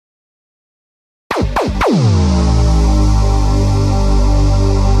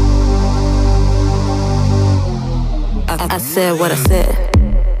said what I said,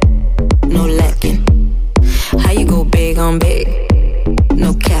 no lacking. How you go big on big,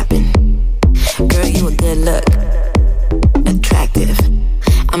 no capping. Girl, you a good look, attractive.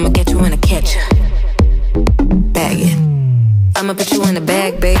 I'ma get you when I catch you, bag it. I'ma put you in the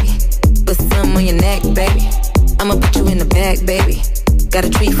bag, baby. Put some on your neck, baby. I'ma put you in the bag, baby. Got a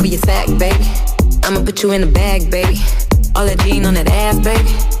treat for your sack, baby. I'ma put you in the bag, baby. All that jean on that ass,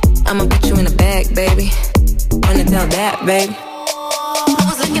 baby. I'ma put you in the bag, baby. Wanna tell that, baby. I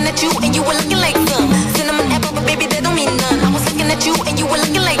was looking at you and you were looking like some cinnamon apple, but baby, that don't mean none. I was looking at you and you were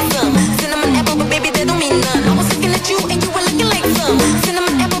looking like some cinnamon apple, but baby, that don't mean none. I was looking at you and you were looking like some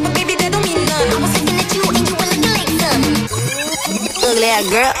cinnamon apple, but baby, that don't mean none. I was looking at you and you were looking like some ugly ass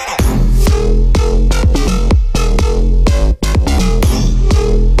girl.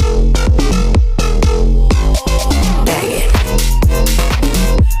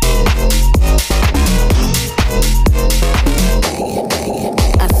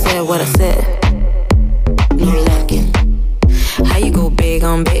 What I said, no lacking. How you go big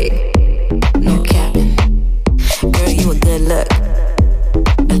on big, no capping. Girl, you a good look,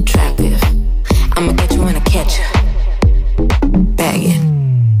 attractive. I'ma get you when I catch you, bag it.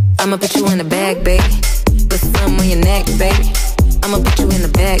 I'ma put you in the bag, baby. Put some on your neck, baby. I'ma put you in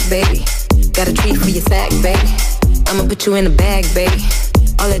the bag, baby. Got a treat for your sack, baby. I'ma put you in the bag, baby.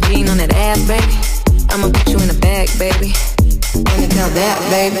 All that jean on that ass, baby. I'ma put you in the bag, baby. Wanna tell that,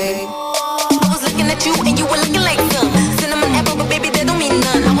 baby. I was looking at you and you were looking like some cinnamon apple, but baby, that don't mean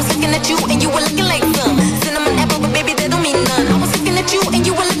none. I was looking at you and you were looking like some cinnamon apple, but baby, that don't mean none. I was looking at you and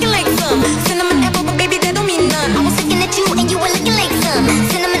you were looking like some cinnamon apple, but baby, that don't mean none. I was looking at you and you were looking like some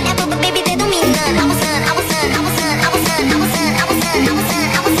cinnamon apple, but baby, that don't mean none. I was done, I was done, I was done, I was done, I was done, I was done, I was done,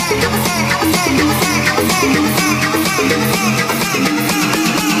 I was done, I was done, I was done, I was done, I was done, I was done, I was done, I was done, I was done, I was done.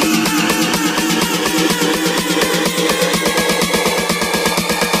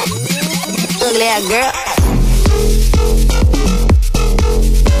 Ugly ass girl.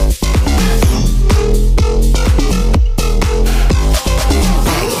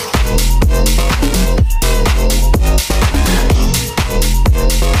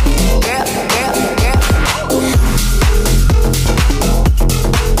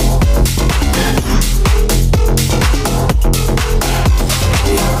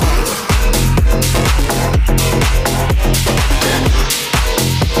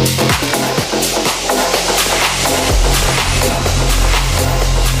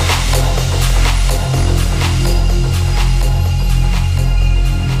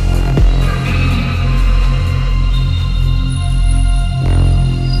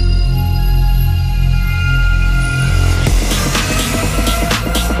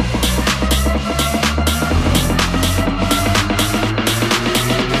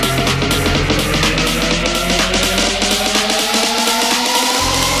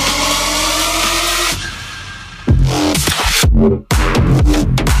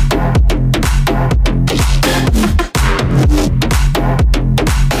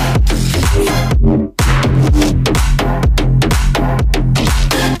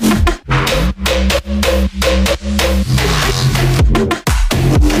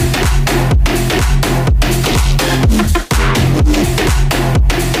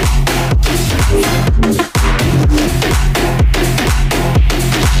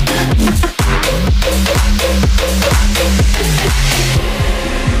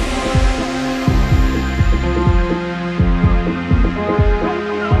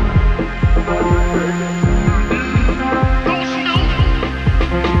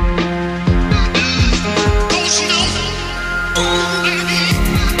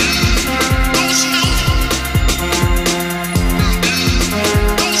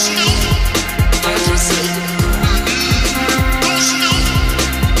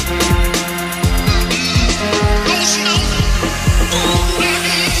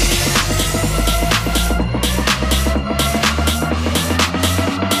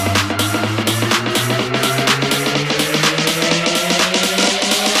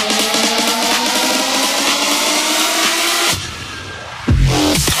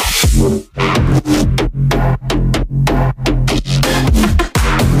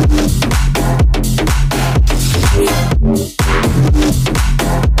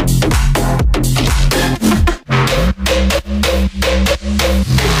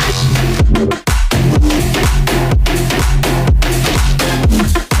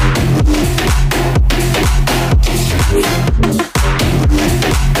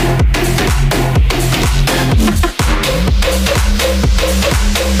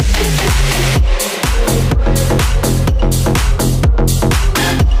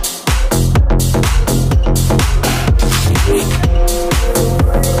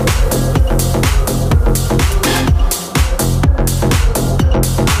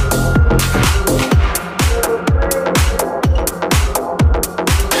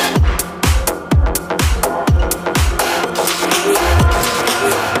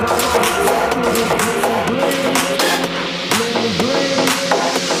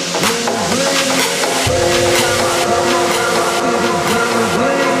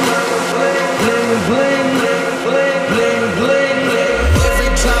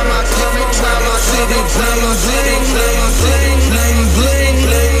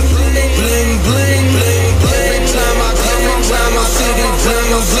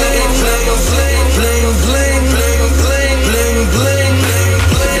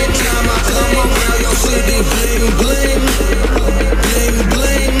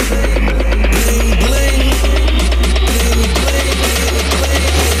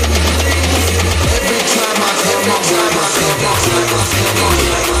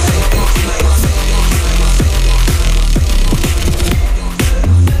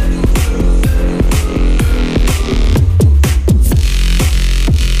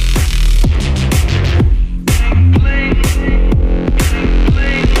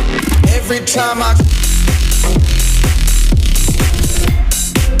 time I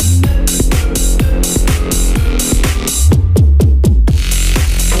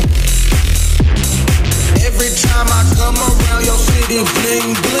come around your city,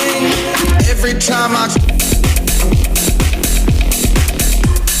 bling bling. Every time I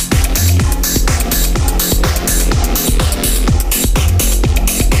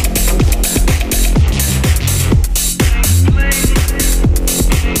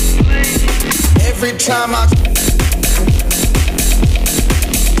every time I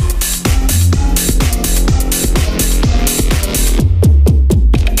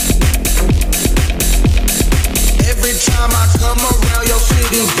time I come around your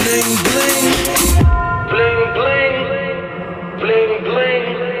city, bling bling, bling bling, bling bling,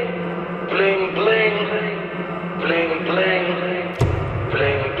 bling bling, bling bling, bling bling,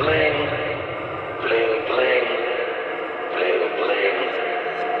 bling bling, bling bling, bling bling.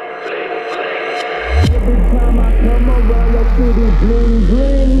 Every time I come around your city, bling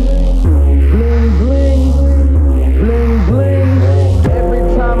bling, bling bling, bling bling. Every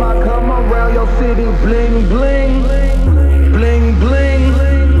time I come around your city, bling bling. Bling bling,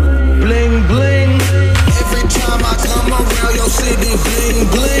 bling bling. Every time I come around your city, bling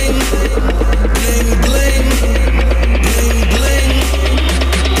bling, bling bling, bling bling,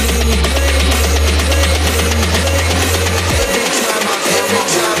 bling bling, every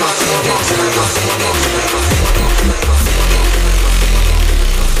time I come around your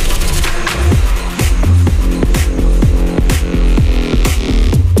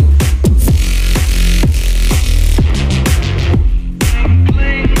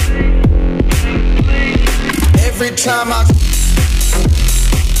every time I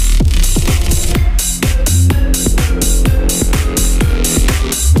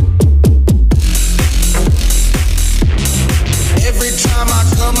every time I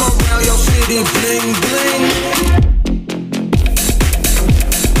come around your city, bling bling.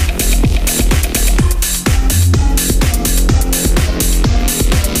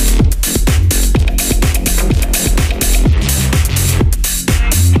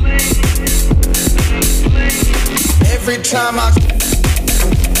 Every time I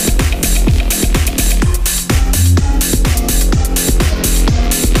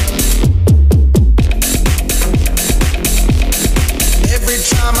every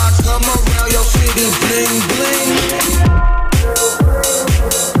time I come around your city, bling bling.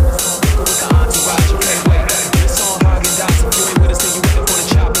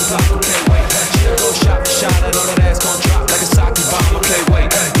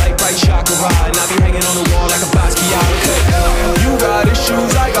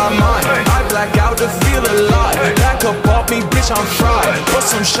 I'm fried, put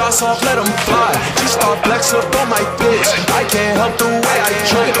some shots off, let them fly. She start flex up on my bitch. I can't help the way I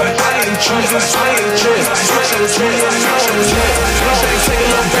trip. I ain't choosing swinging chips. Switch it to me and now I'm lit. Take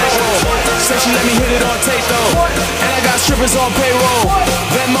a little back roll. Say she let me hit it on tape though. And I got strippers on payroll.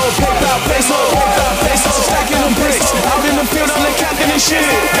 Venmo, PayPal, peso. Stacking them bricks. Out in the field, I'm the captain and shit.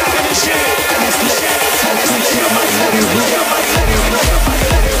 Captain and shit. And it's lit. I might let it rip.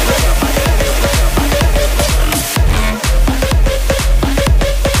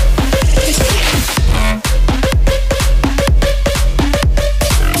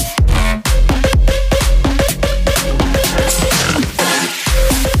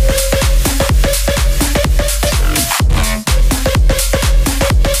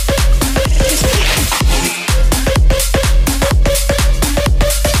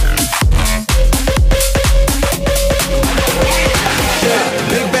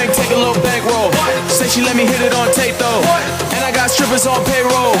 She let me hit it on tape though. And I got strippers on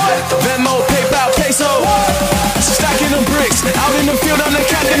payroll. Venmo, PayPal, peso. Stacking them bricks. Out in the field, I'm the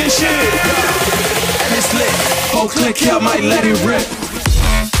captain and shit. And it's lit. Oh, click here, I might let it rip.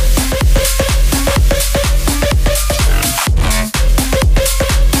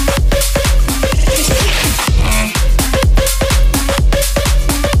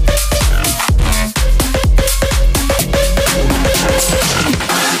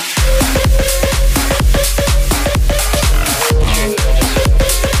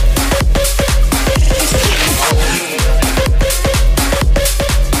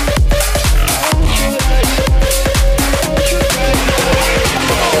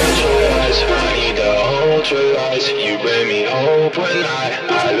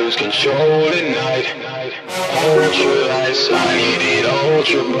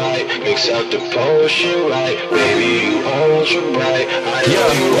 Ultra bright, mix out the potion right, baby you ultra bright. I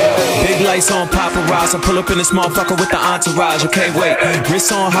know you well. Big Lights on paparazzi, I pull up in this motherfucker with the entourage. Okay, wait,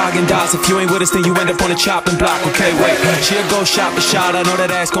 wrists on Haagen-Dazs. If you ain't with us, then you end up on the chopping block. Okay, wait, she'll go shot for shot. I know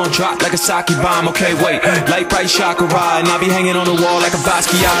that ass gon' drop like a sake bomb. Okay, wait, light bright chakra ride, and I be hanging on the wall like a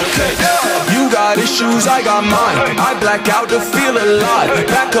Basquiat. Okay, you got issues, I got mine. I black out to feel alive.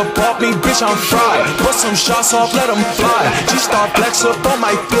 Back up off me, bitch, I'm fried. Put some shots off, let them fly. G-Star flex up on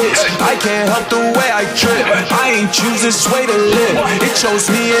my bitch. I can't help the way I trip. I ain't choose this way to live. It chose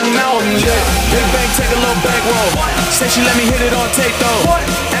me and now I'm lit. Big bang, take a little bankroll. Say she let me hit it on tape though.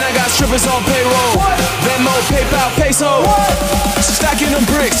 And I got strippers on payroll. Venmo, PayPal, peso. Stacking them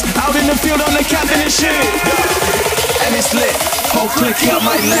bricks. Out in the field on the captain and shit. And it's lit. Whole click out,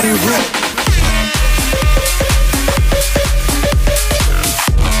 might let it rip.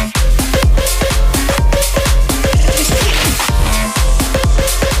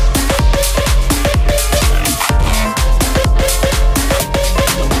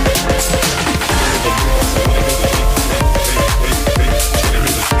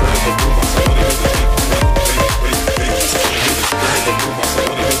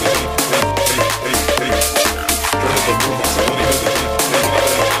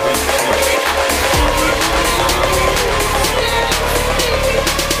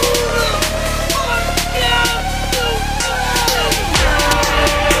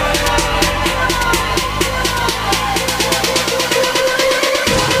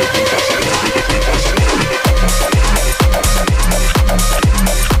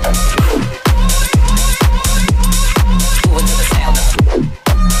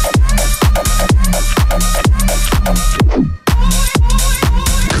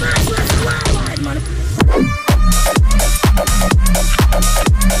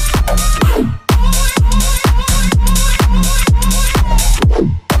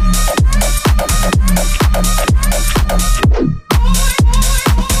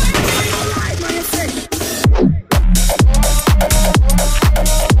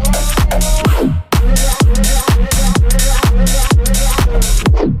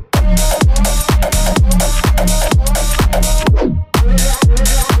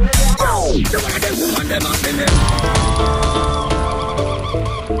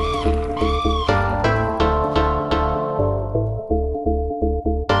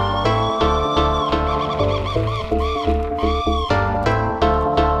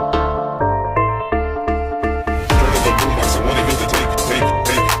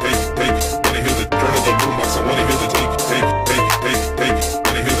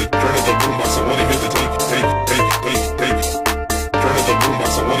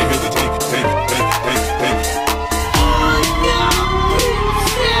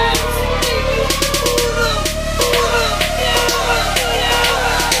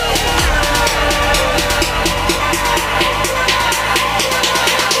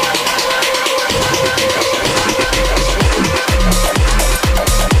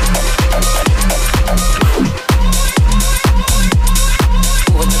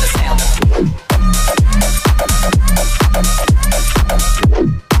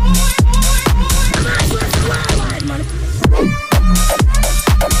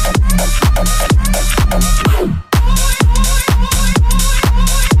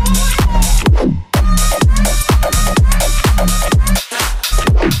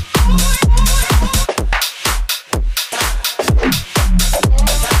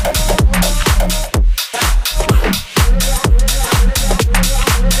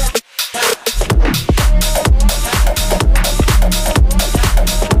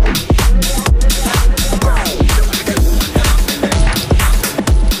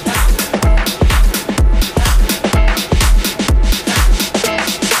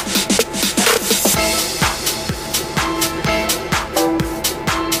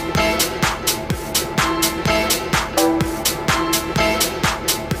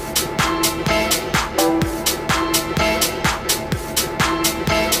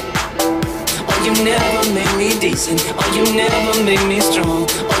 decent. Oh, you never make me strong.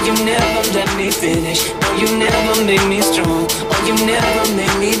 Oh, you never let me finish. Oh, you never make me strong. Oh, you never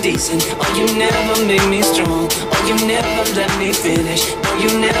make me decent. Oh, you never make me strong. Oh, you never let me finish. Oh, you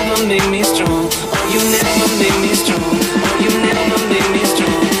never make me strong. Oh, you never make me strong. Oh, you never make me strong. Oh, you never make me strong.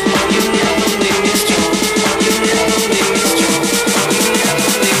 Oh, you never make me strong. Oh, you never make me strong. Oh, you never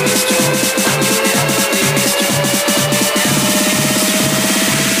make me strong.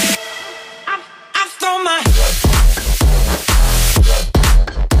 I throw my hands.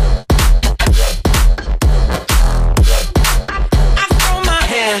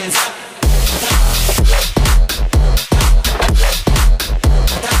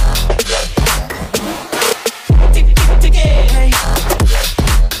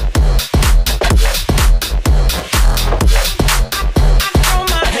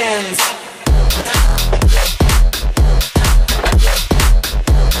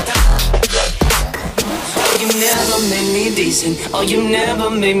 you never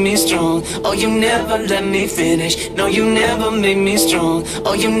made me strong. Oh, you never let me finish. No, you never made me strong.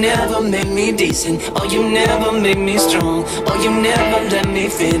 Oh, you never made me decent. Oh, you never made me strong. Oh, you never let me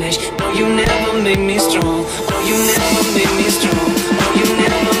finish. No, you never made me strong. Oh, you never made me strong. Oh, you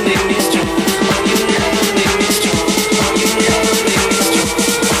never made me strong. Oh, you never made me strong. Oh, you never made me strong.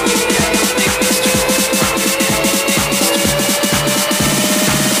 Oh, you never made me strong.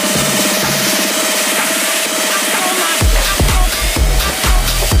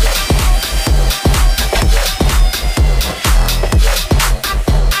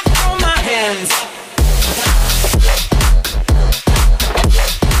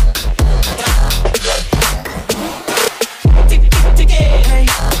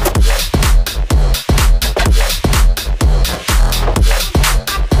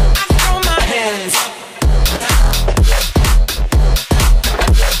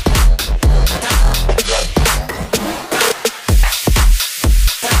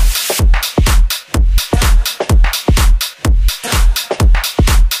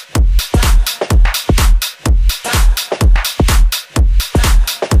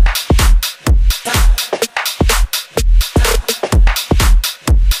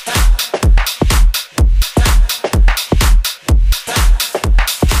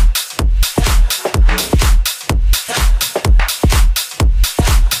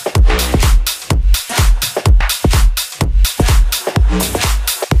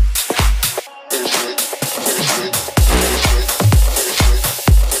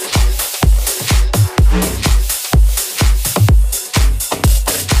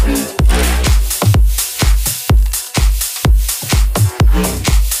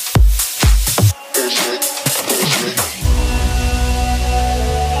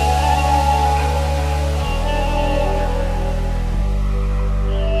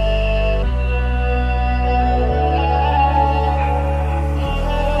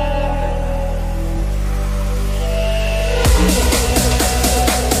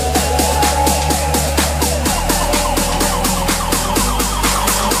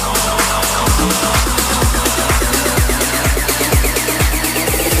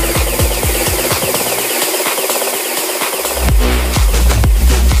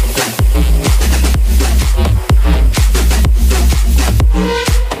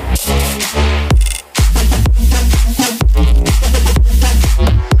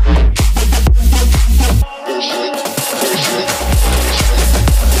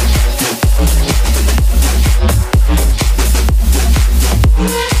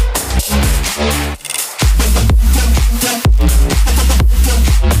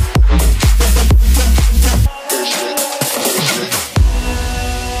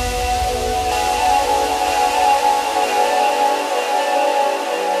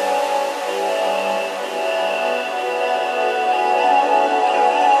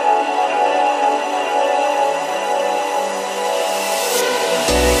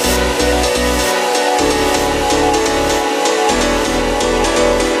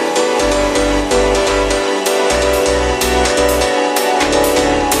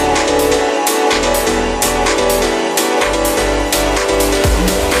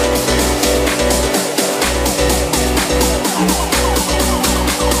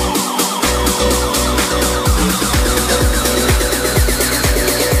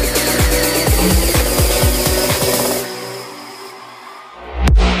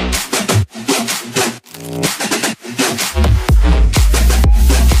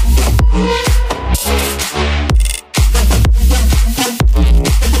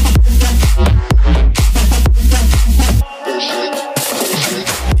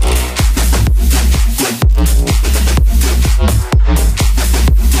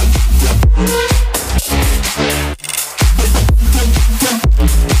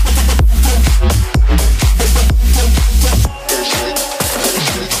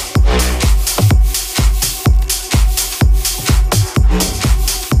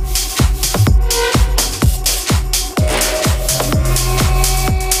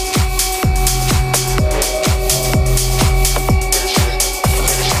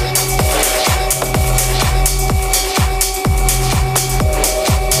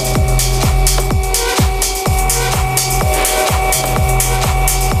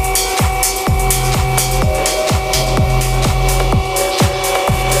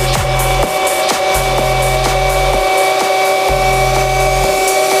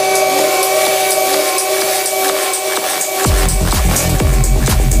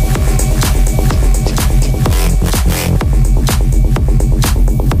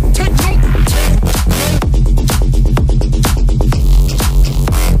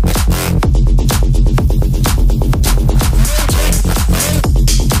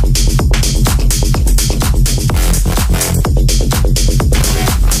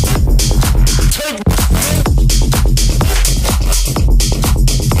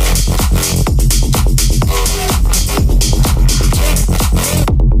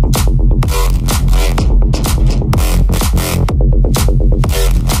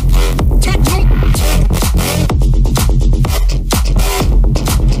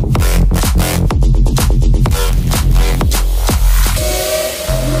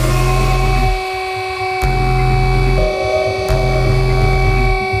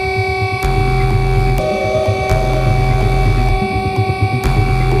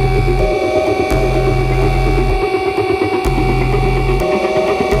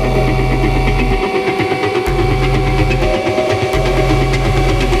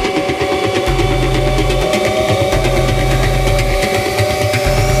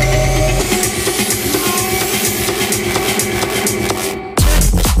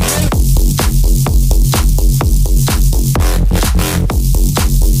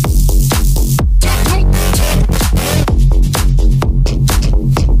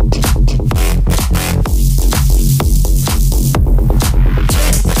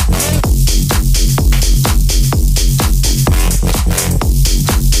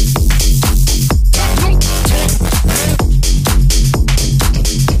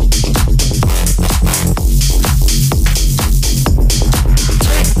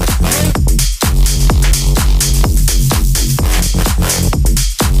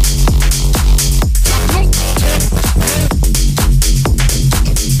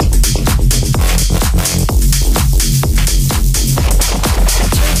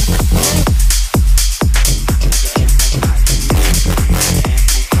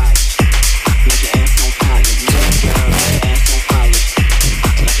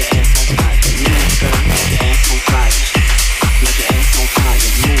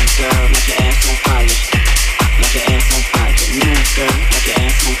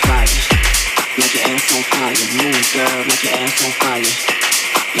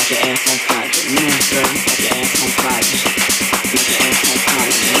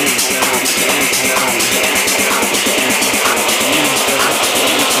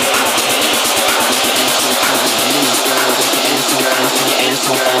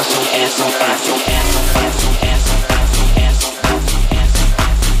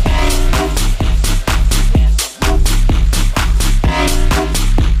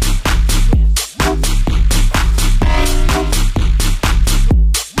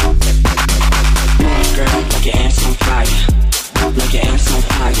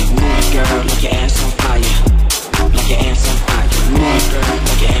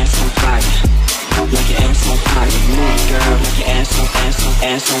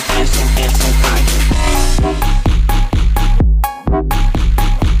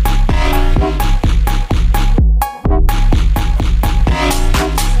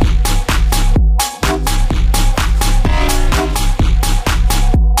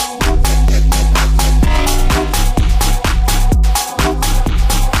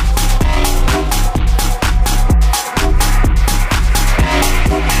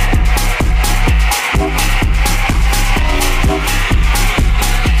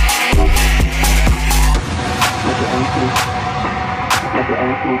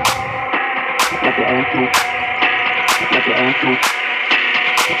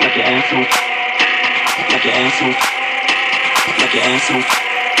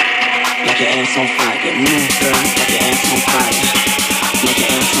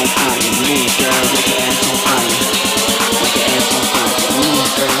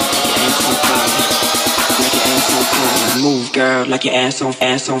 Move, girl, like your ass on,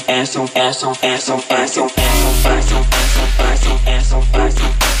 ass on, ass on, ass on, ass on, ass on, ass on, ass on, ass on, ass on, ass on, ass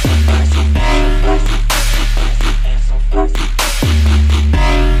on.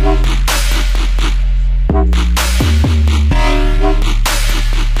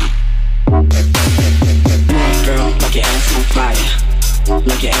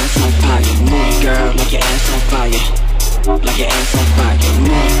 Like your ass on fire, move girl, like your ass on fire. Like your ass on fire,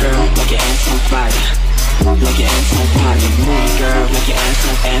 move girl, like your ass on fire. Like your ass on fire, move girl, like your ass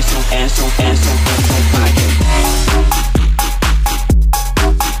on, ass on, ass on, ass on, ass on fire.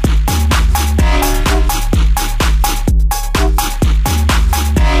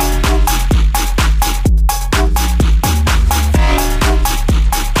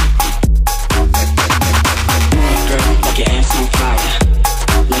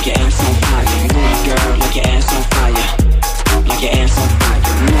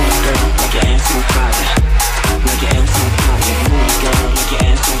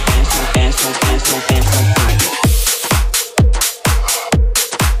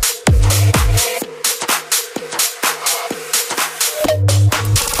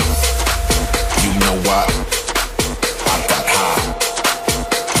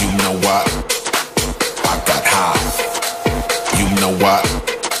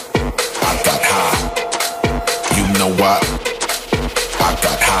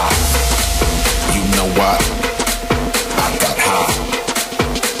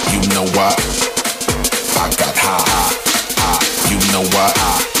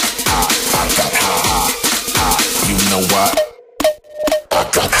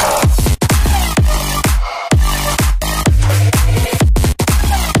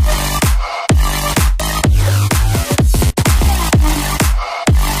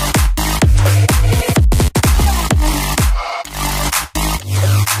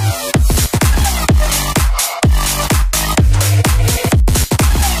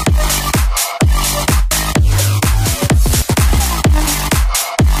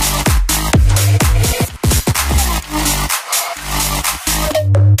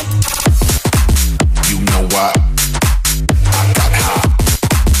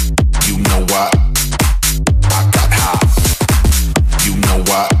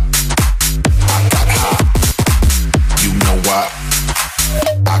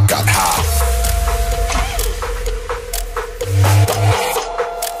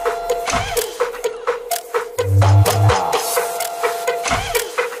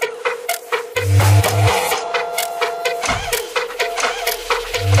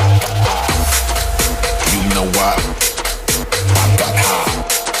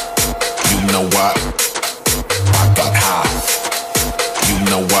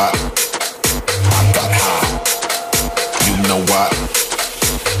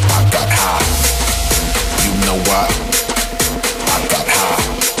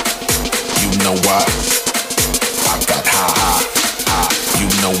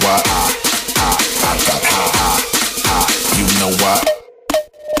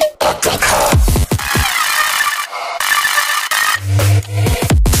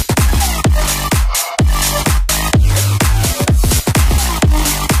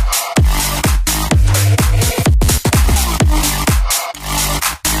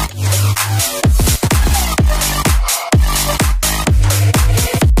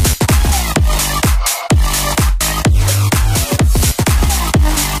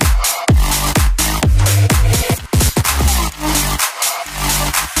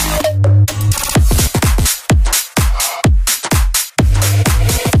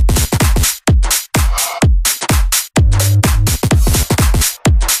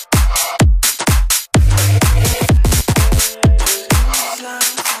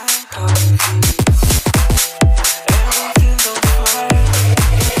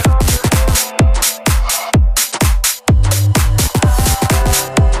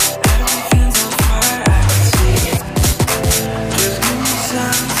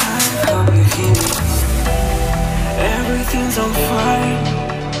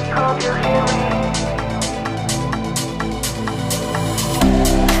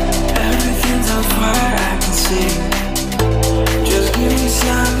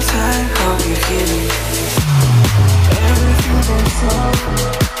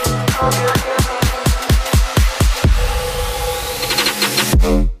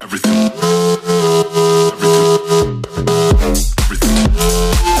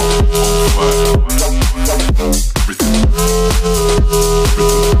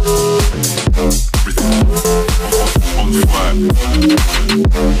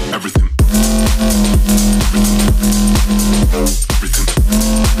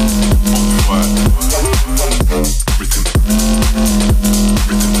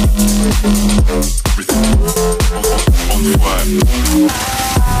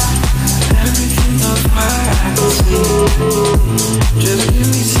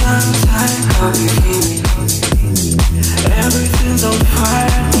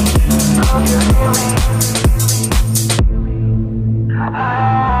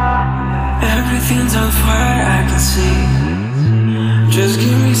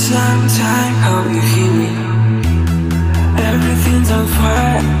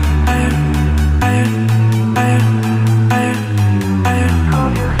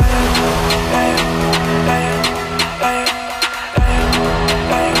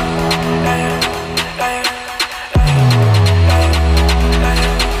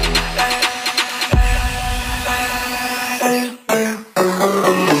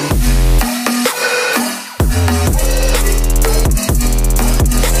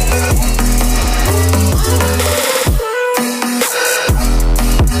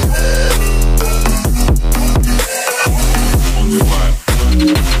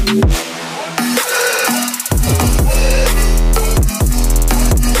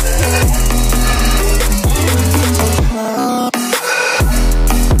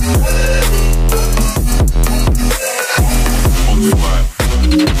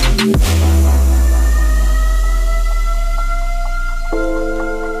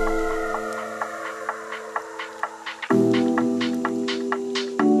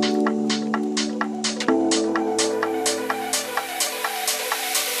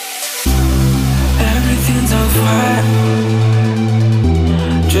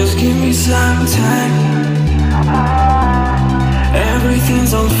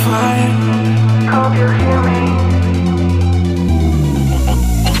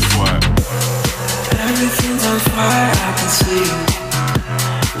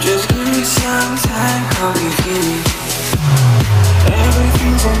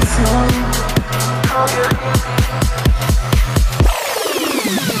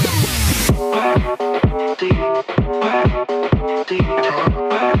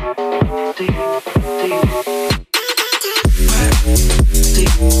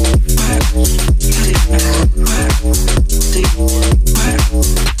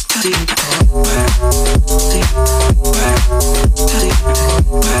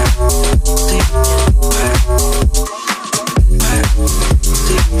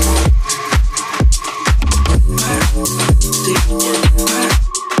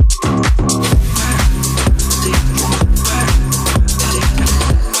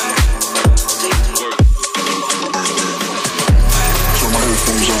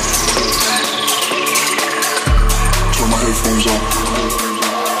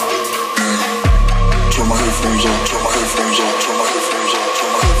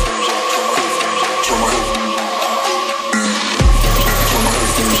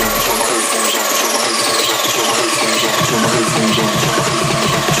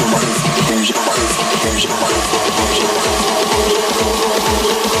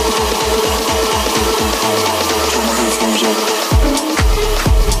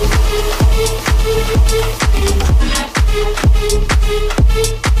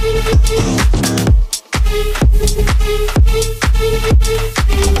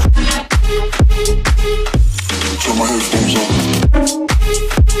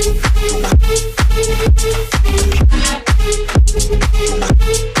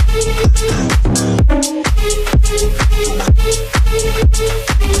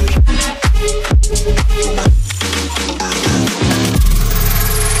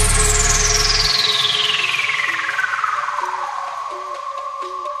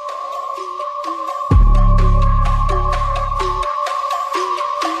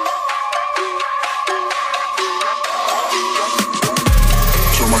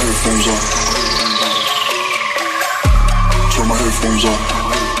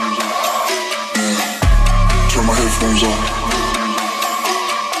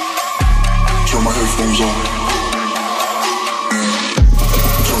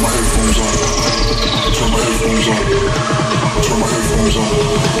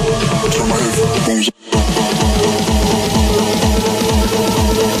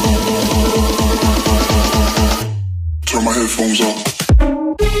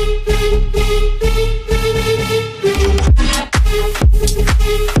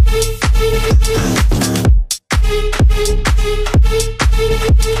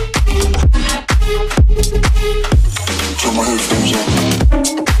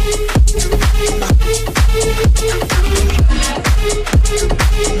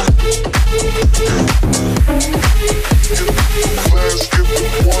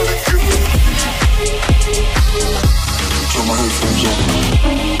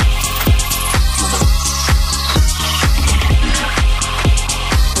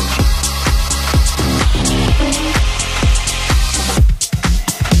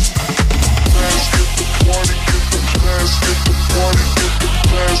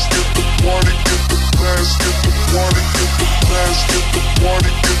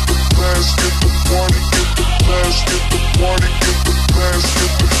 Let's get the party, get the party, get the party, get the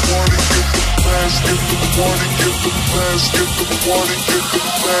party, let's get the party, get the let's get the party, get the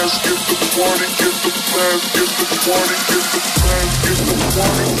let's get the party, get the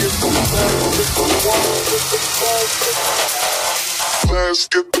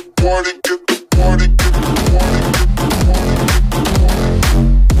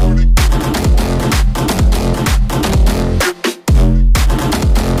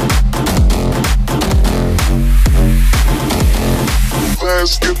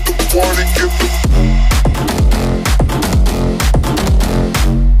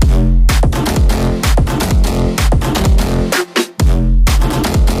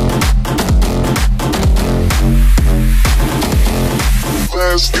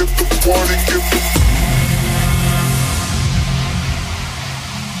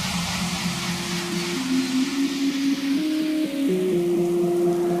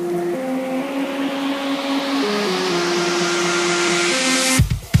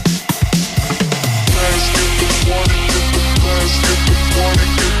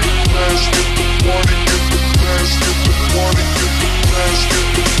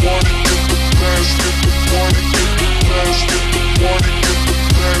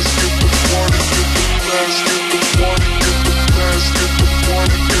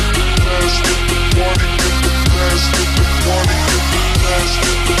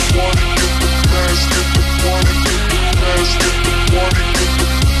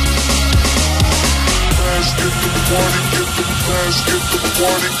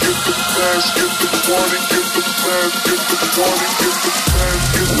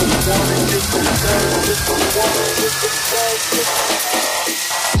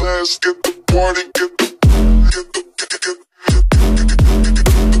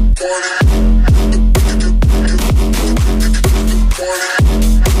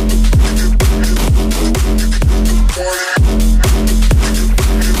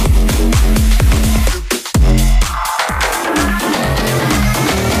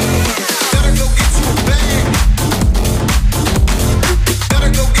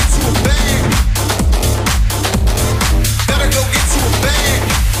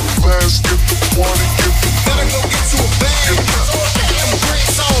let's get the party.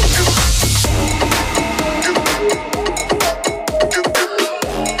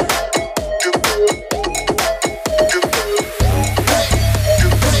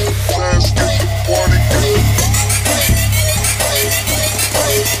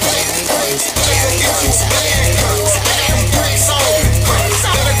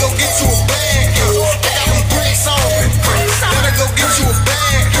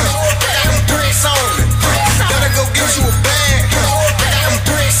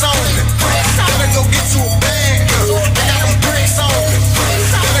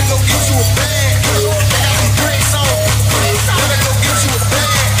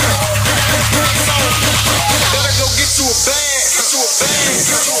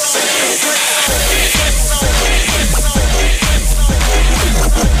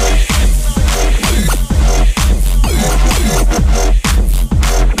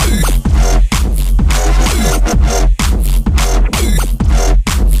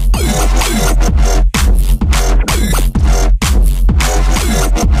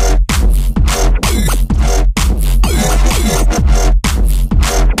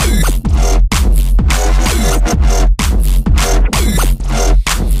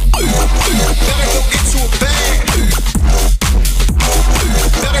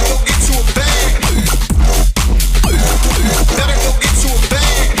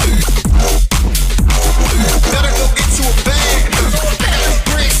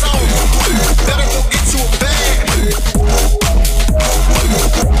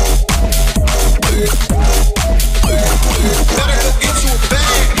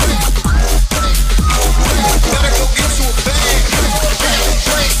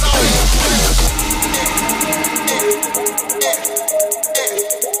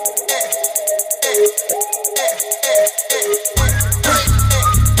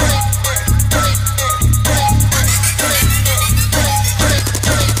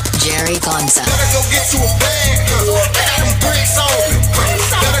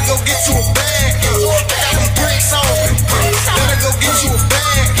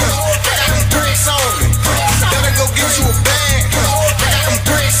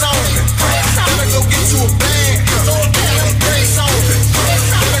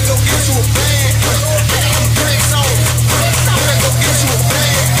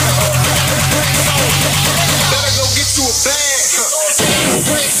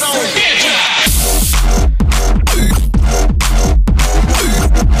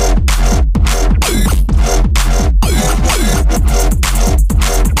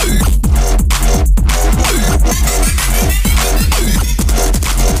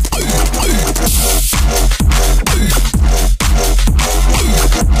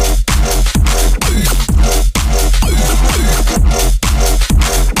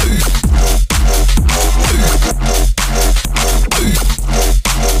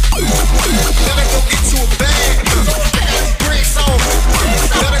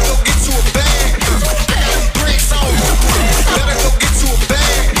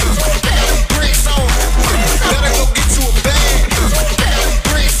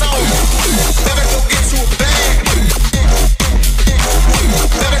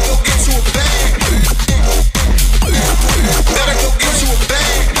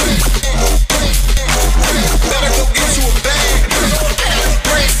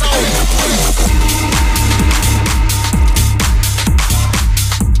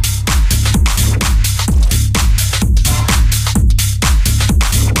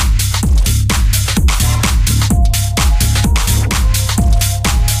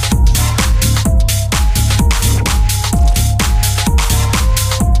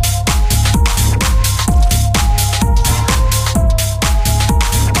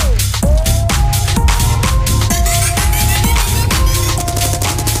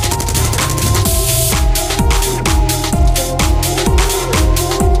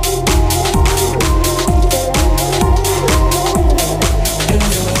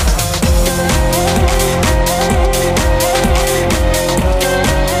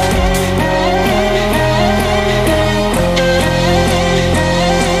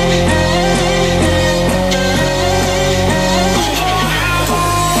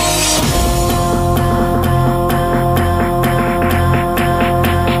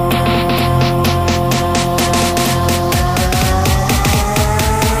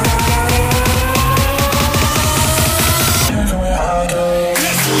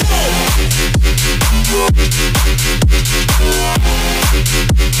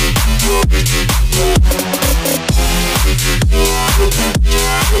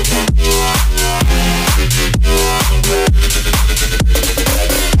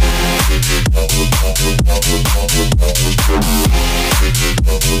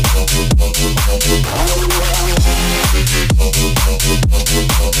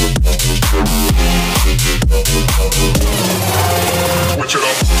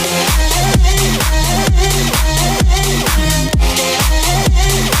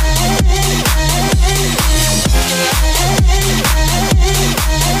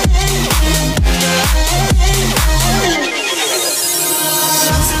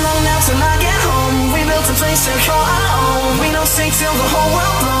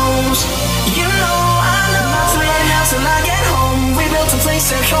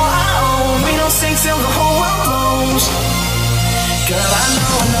 and for our own. We don't sing till the whole world blows. Girl, I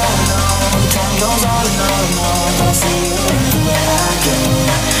know, time goes on and on and on. I see you everywhere I go,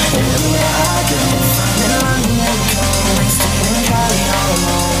 everywhere I go. Finding London and come, wasting in Cali all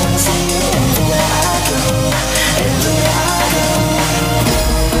alone. I see you everywhere I go, everywhere I go.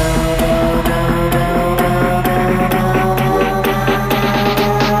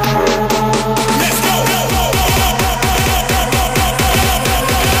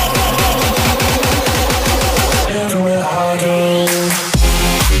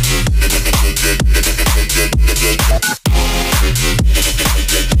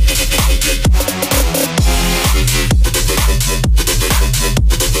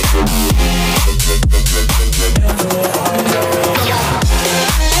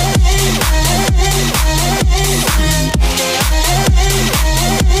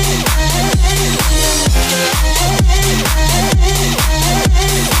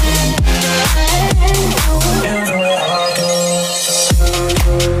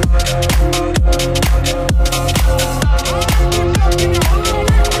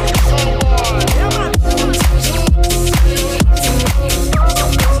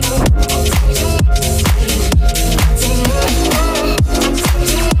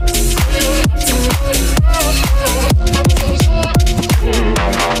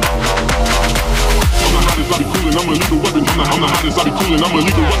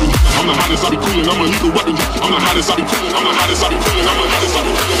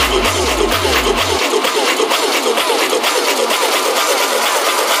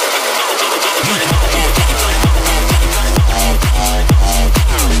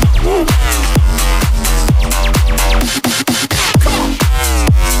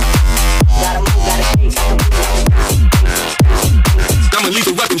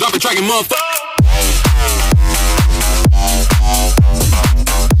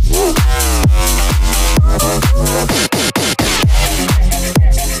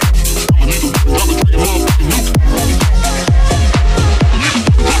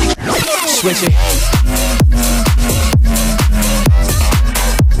 Switch it.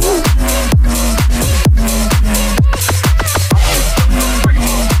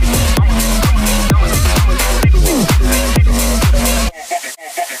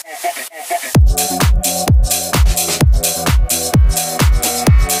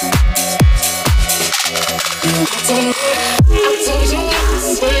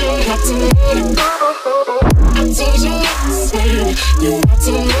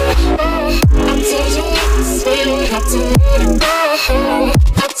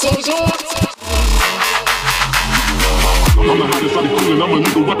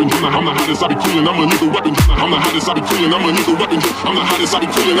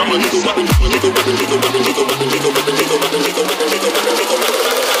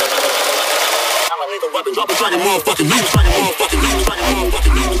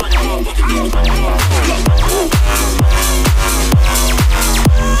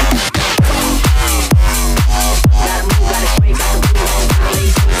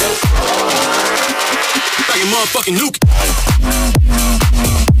 Motherfucking nuke.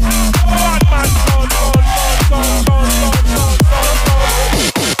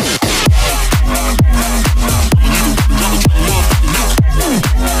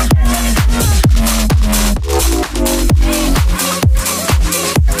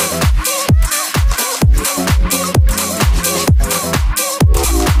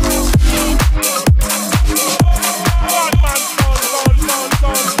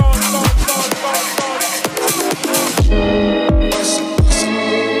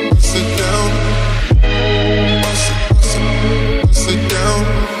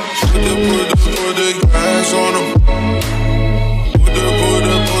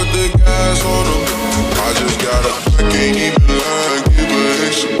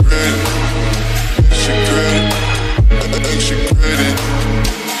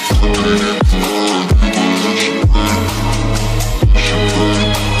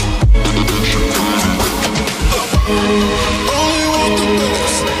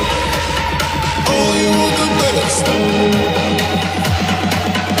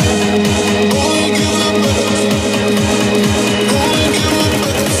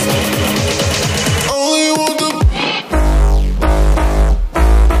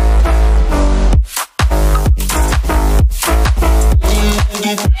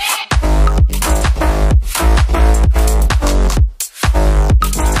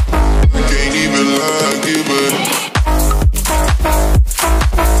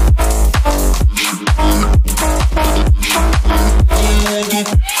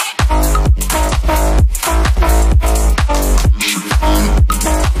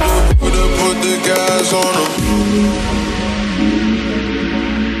 gas on them.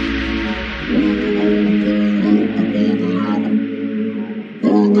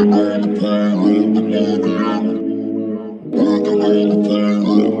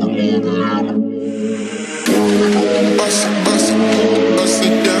 Bust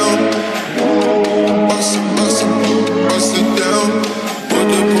it down. Bust it down. Put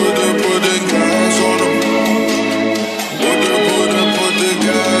the gas on them. Put the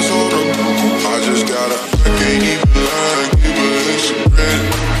gas on them. I just gotta, I can't even lie, give her extra credit.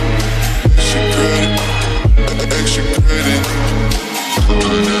 Extra credit. Extra credit.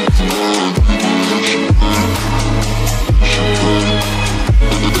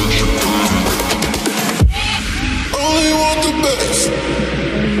 Only want the best.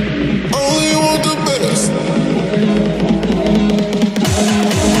 Only want the best.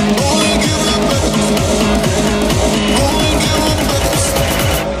 Only give the best. Only give the best.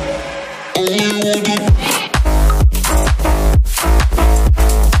 Only want the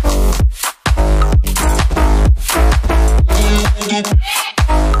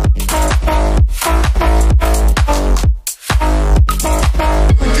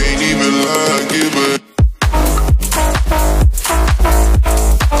can't even lie, give it.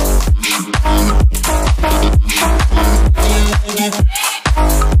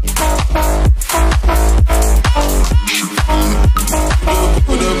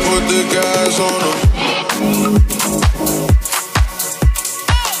 Put the gas on them.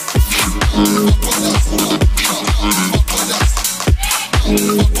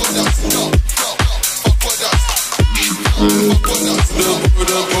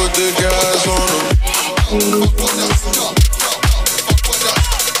 Put the gas on them.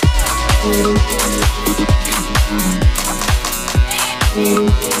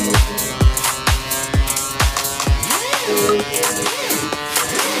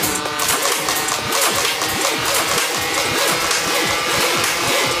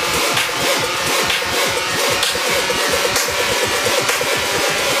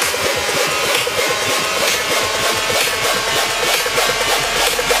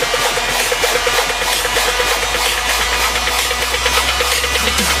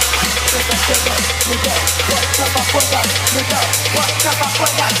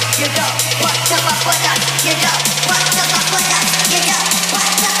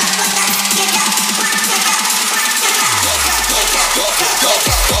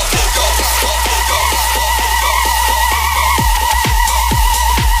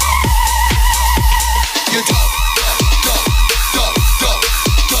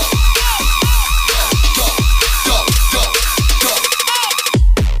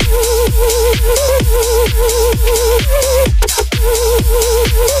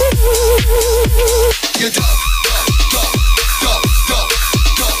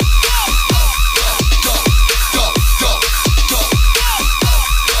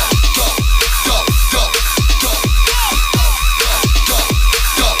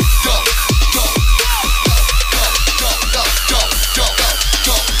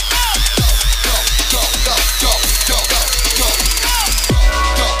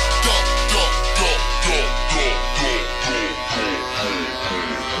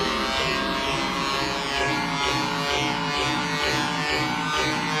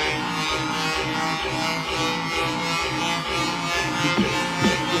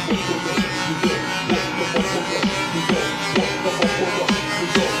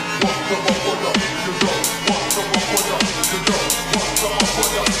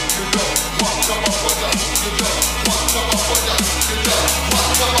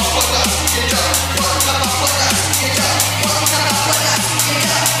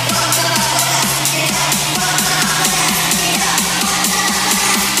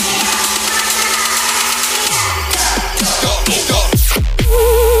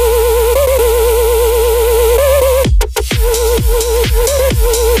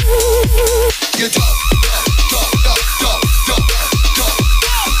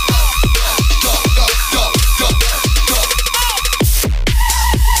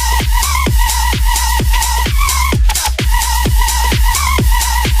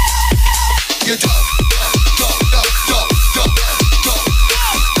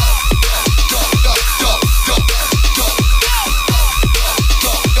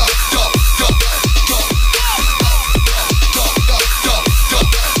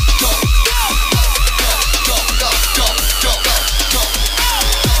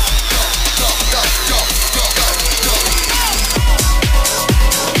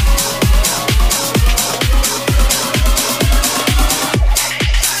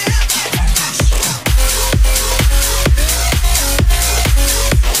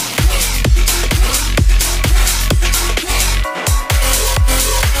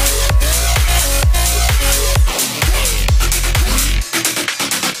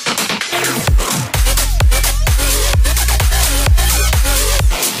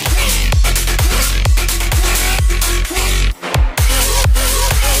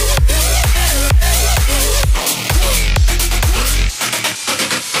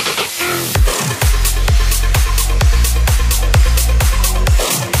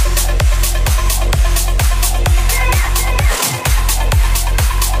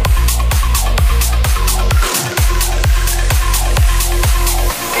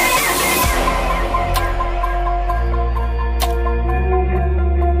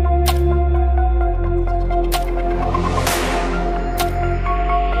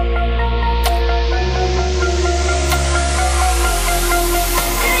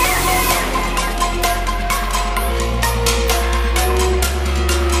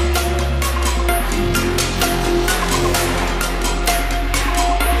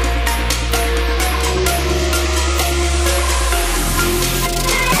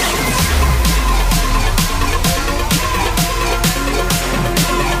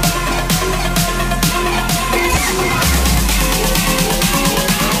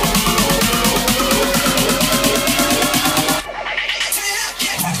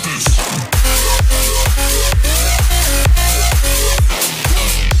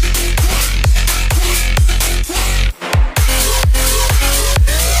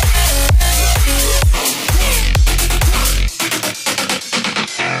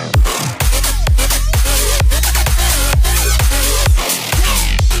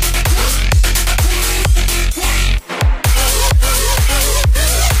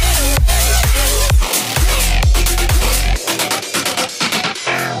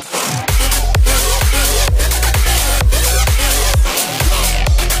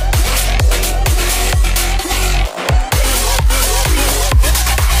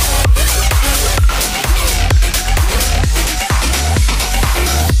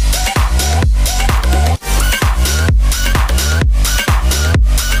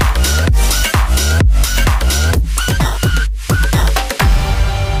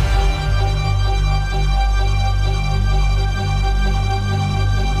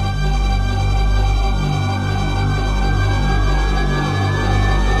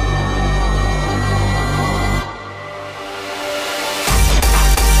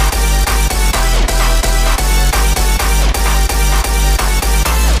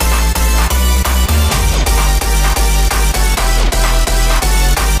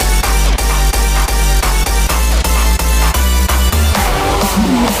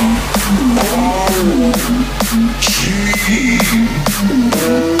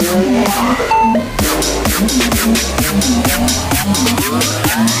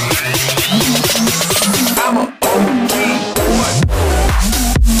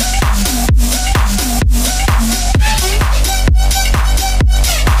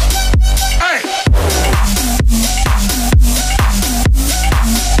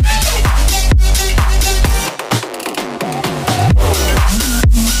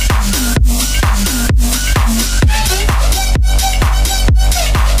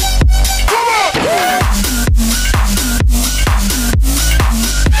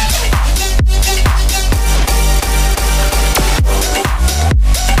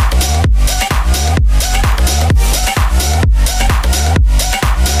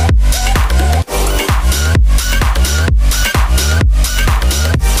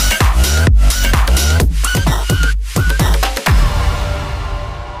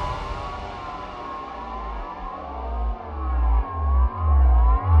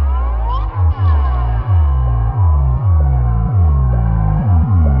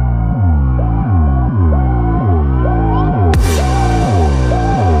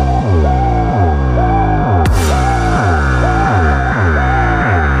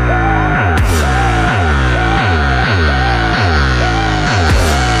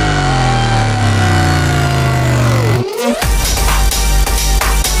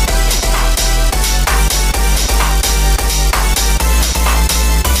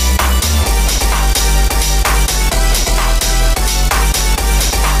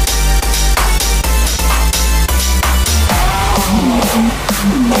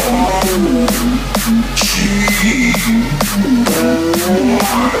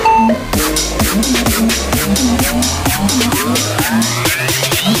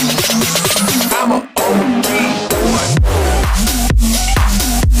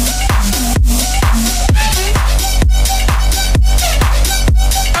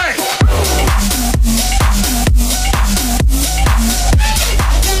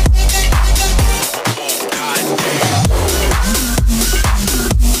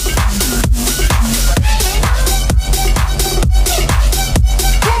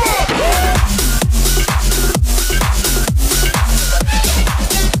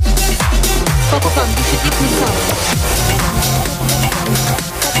 Bubblegum, you should give me some.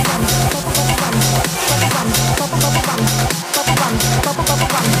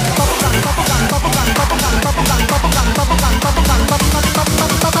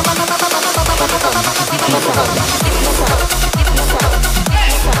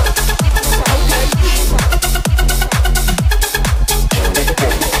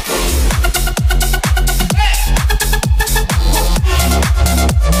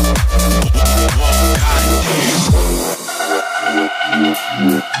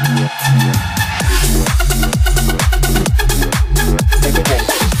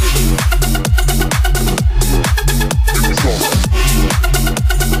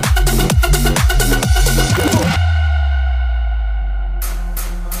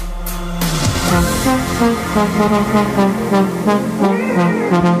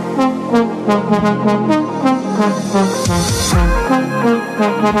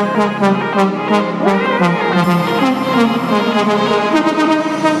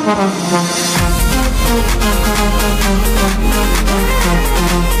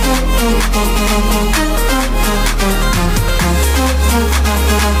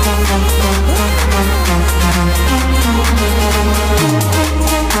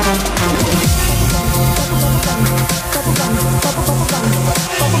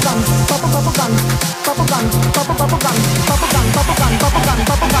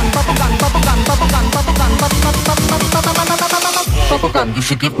 Bubblegum, you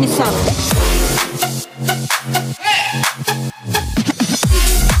should give me some.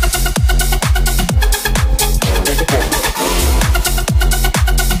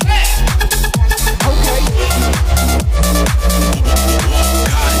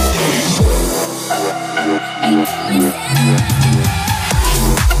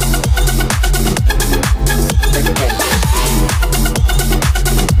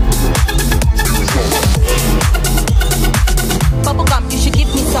 Bubblegum, you should give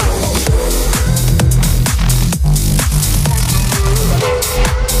me some.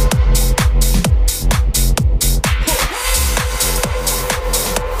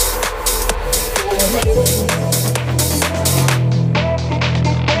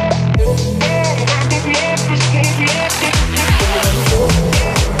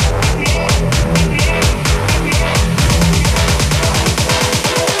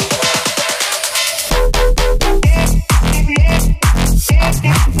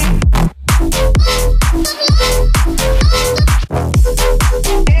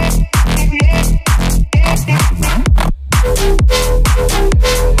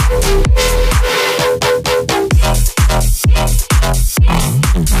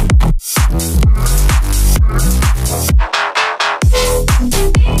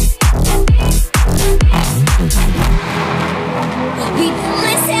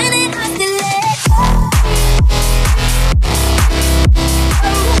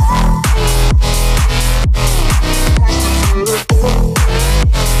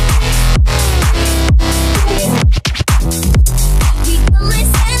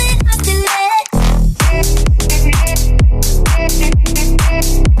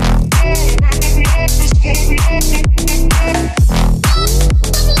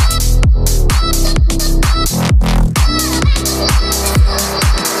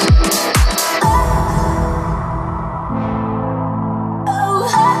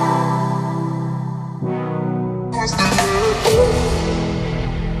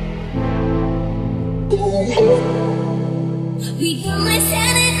 We do listen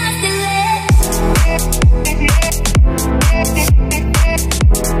and have to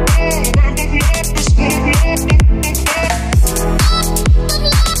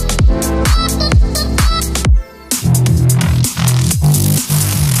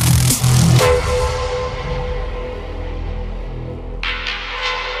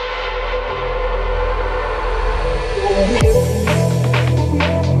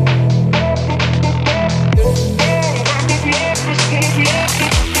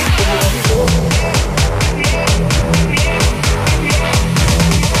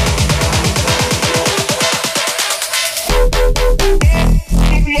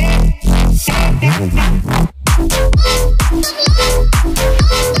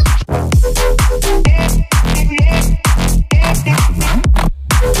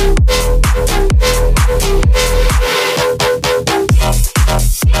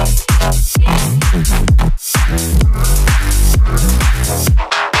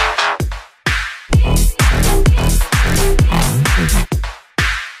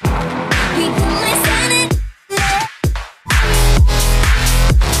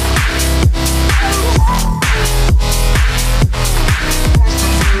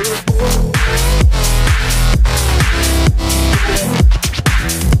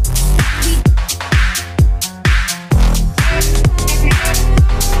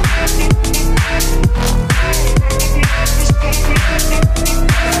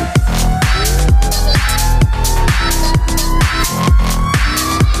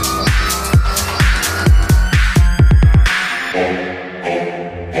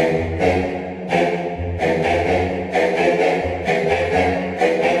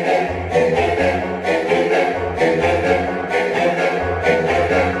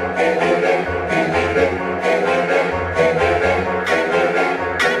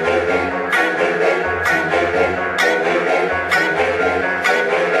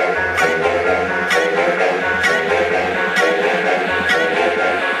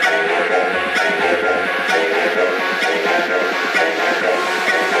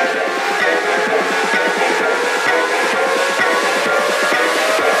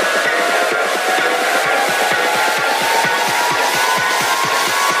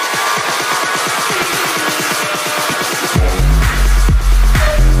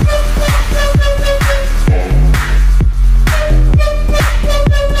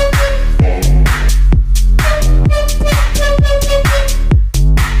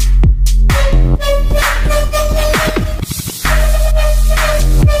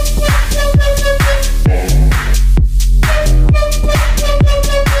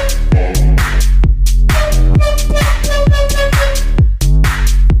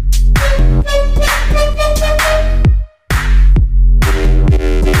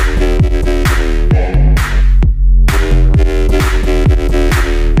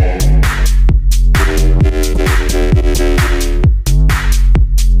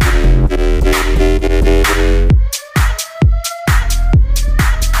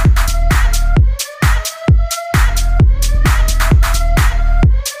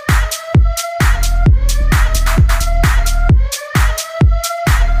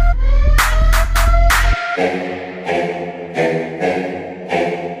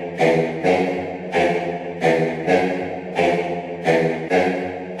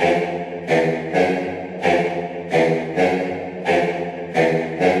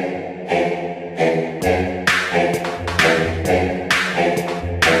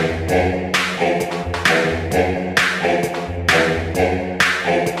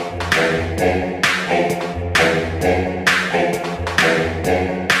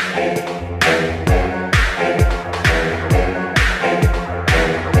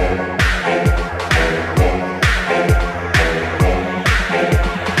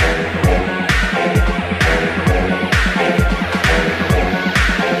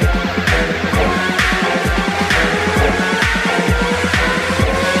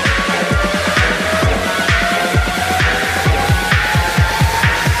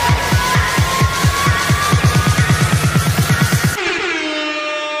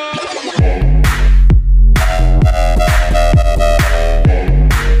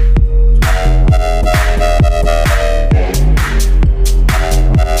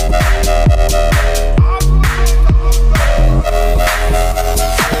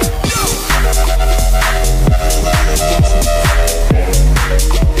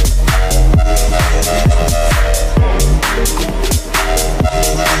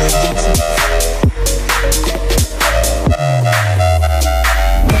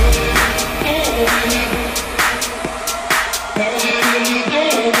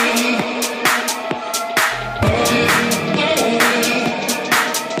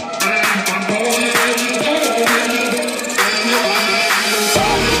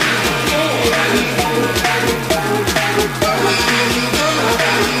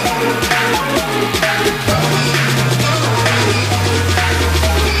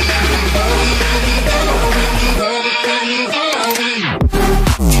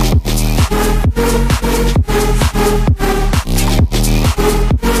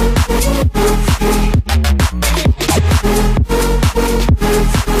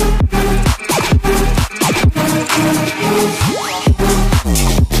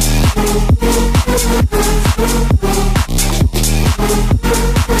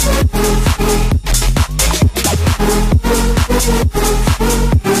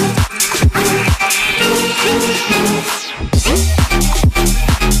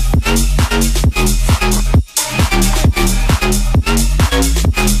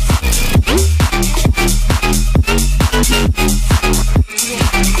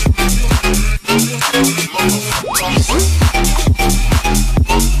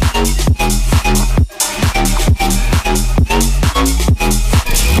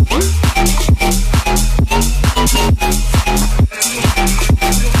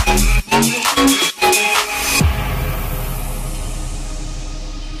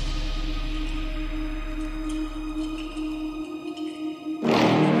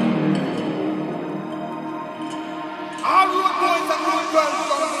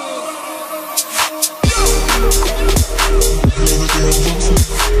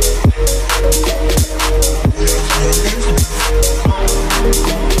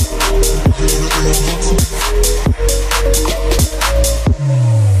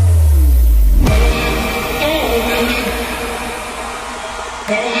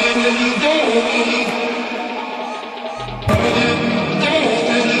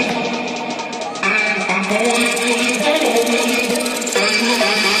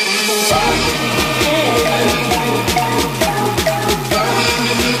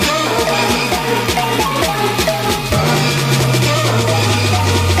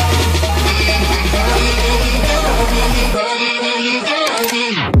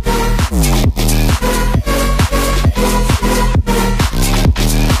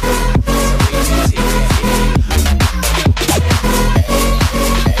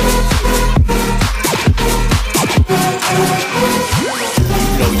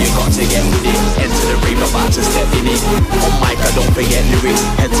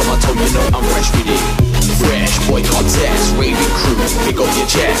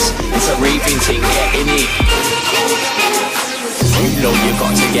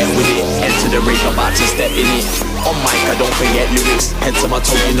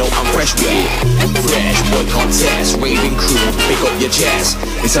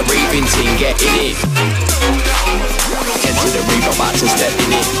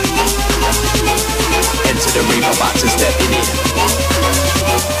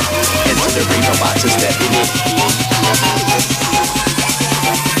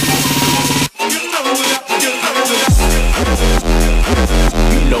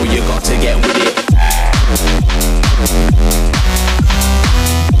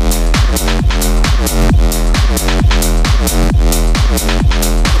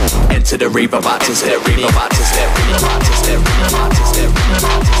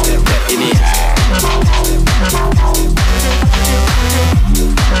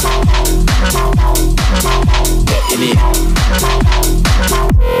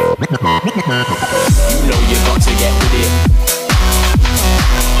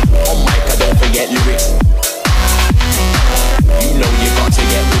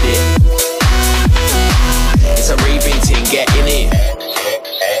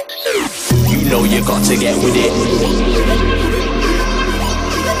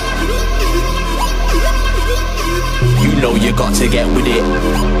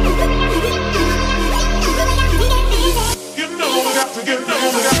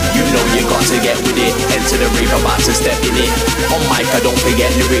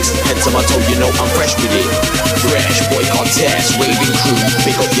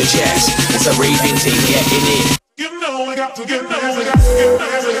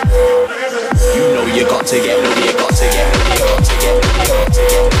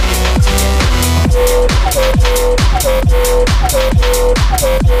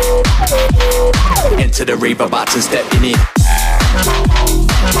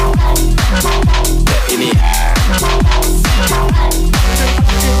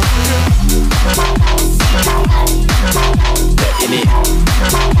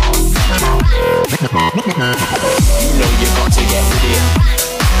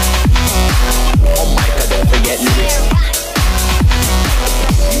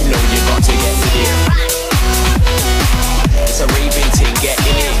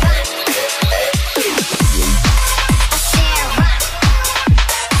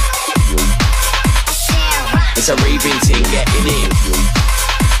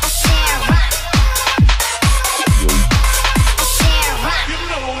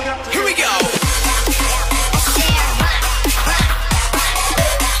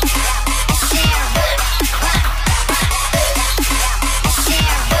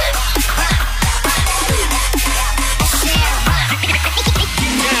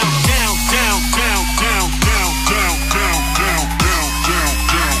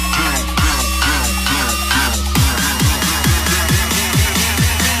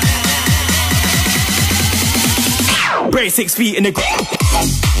Brace 6 feet in the ground.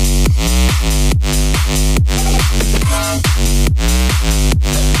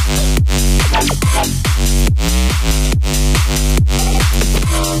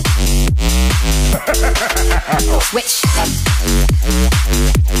 Switch.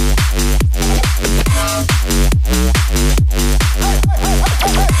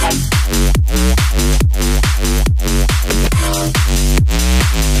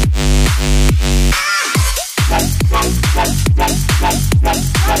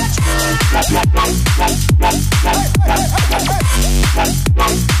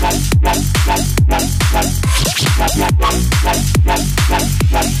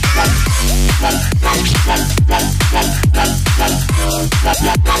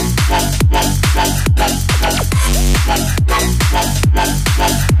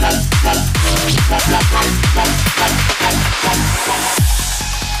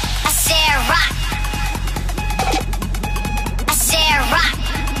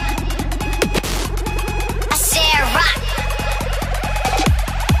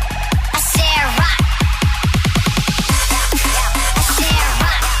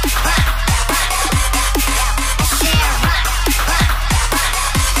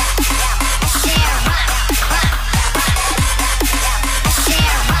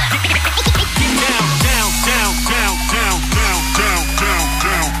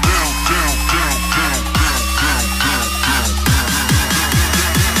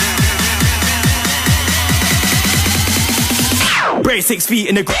 Bury 6 feet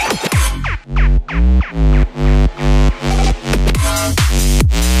in the ground.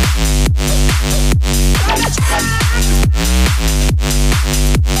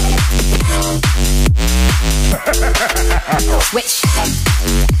 Switch.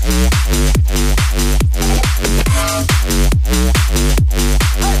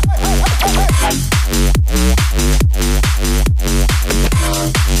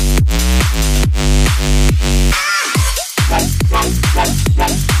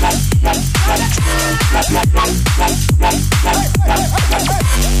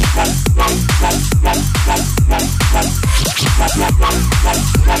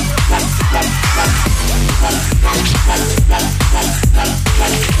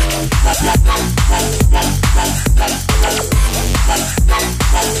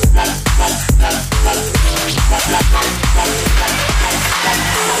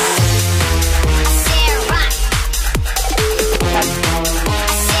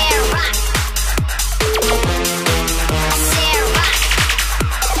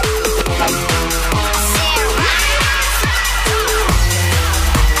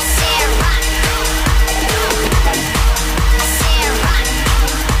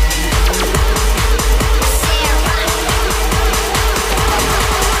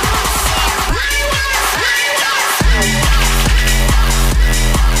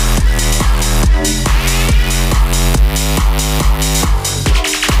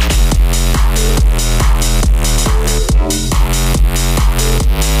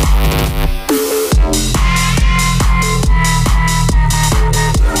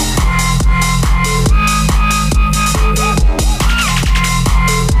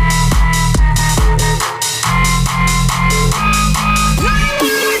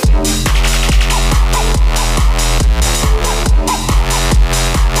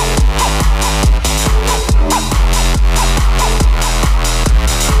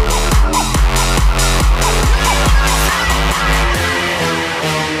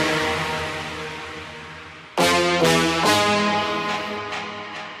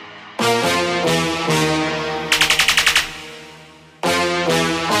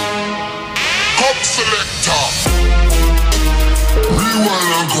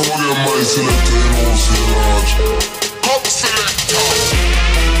 Rewind and call your mind selector, you know, so large. Hop selector.